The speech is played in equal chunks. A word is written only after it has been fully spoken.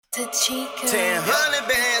DeCicco.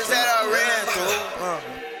 100 bands that I ran through.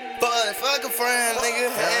 But fuck a friend,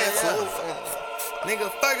 nigga had to.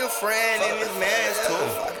 Nigga fuck a friend in his man's too.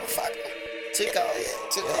 Chico,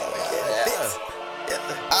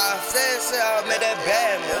 I said I made that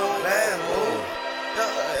bad move.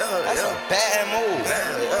 That's a bad move.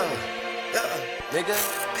 Nigga.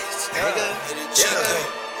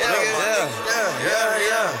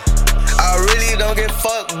 I really don't give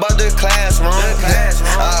fuck about the classroom.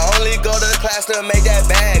 I only go to class to make that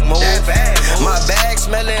bag move. My bag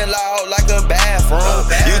smelling loud like a bathroom.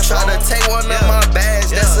 You try to take one of my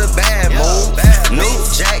bags, that's a bad move. New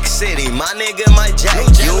Jack City, my nigga might jack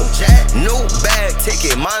you. New bag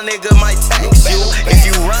ticket, my nigga might tax you. If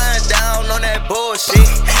you run down on that bullshit,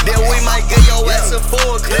 then we might get your ass a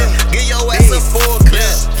full clip. Get your ass a full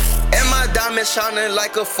clip. And my diamond shining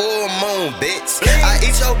like a full moon, bitch. I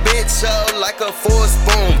eat your bitch up like a full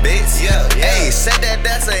spoon, bitch. Hey, said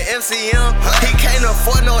that's an MCM. He can't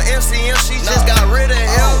afford no MCM, she just got rid of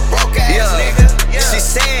him. Broke ass nigga. She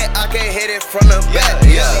said I can hit it from the back.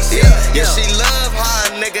 She love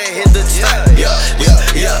how a nigga hit the track.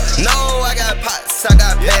 No, I got pots, I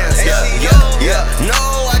got pants. No,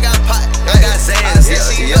 I got pot, I got Zans.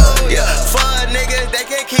 For a nigga, they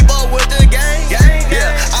can't keep up with the game.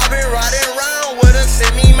 I've been riding around with a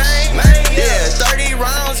semi-main. 30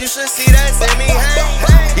 rounds, you should see that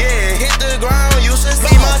semi-hang. Hit the ground, you should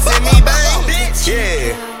see my semi-bang.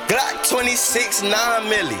 Glock 26, 9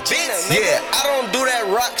 milli. I don't do that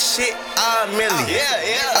rock shit, I milli.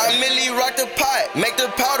 I milli rock the pot, make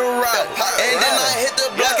the powder rock. And then I hit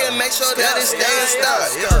the block and make sure that it stays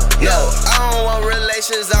stopped. No, I don't want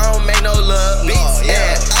relations, I don't make no love.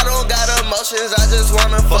 I don't got emotions, I just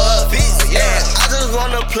wanna fuck. I just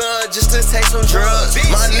wanna plug just to take some drugs.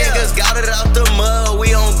 My niggas got it out the mud,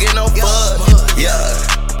 we don't get no fuck.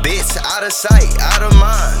 Bitch, out of sight, out of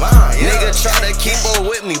mind. Nigga try to keep up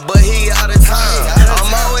with me, but he out of time. I'm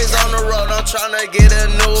always on the road, I'm tryna get a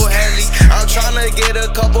new heli. I'm tryna get a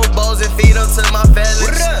couple bows and feed them to my fellas.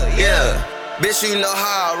 Bitch, you know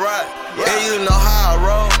how I rock, and you know how I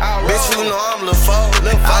roll. Bitch, you know I'm LaFoe.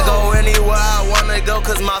 I go anywhere I wanna go,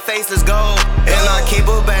 cause my face is gold. And I keep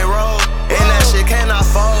a bankroll, and that shit cannot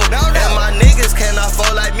fold. And my niggas cannot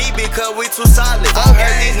fold like me, because we too solid. I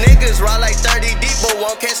heard these niggas ride like 30 deep, but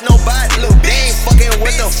won't catch nobody. They ain't fucking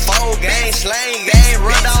with the foe gang, slang gang,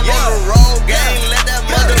 run down on the road gang. Let that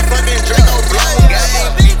motherfucking Draco blow gang.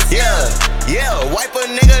 Wipe a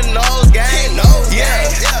nigga nose gang.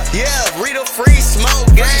 Read a free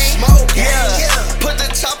smoke gang. Put the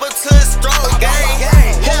chopper to his throat gang.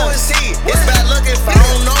 Who is he? It's bad luck if I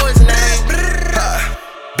don't know his name.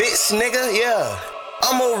 Bitch nigga,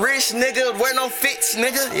 I'm a rich nigga, wear no fits,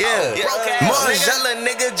 nigga, Margella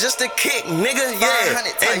nigga, just a kick, nigga,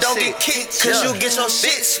 And don't get kicked, cause you get your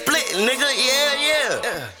shit split, nigga,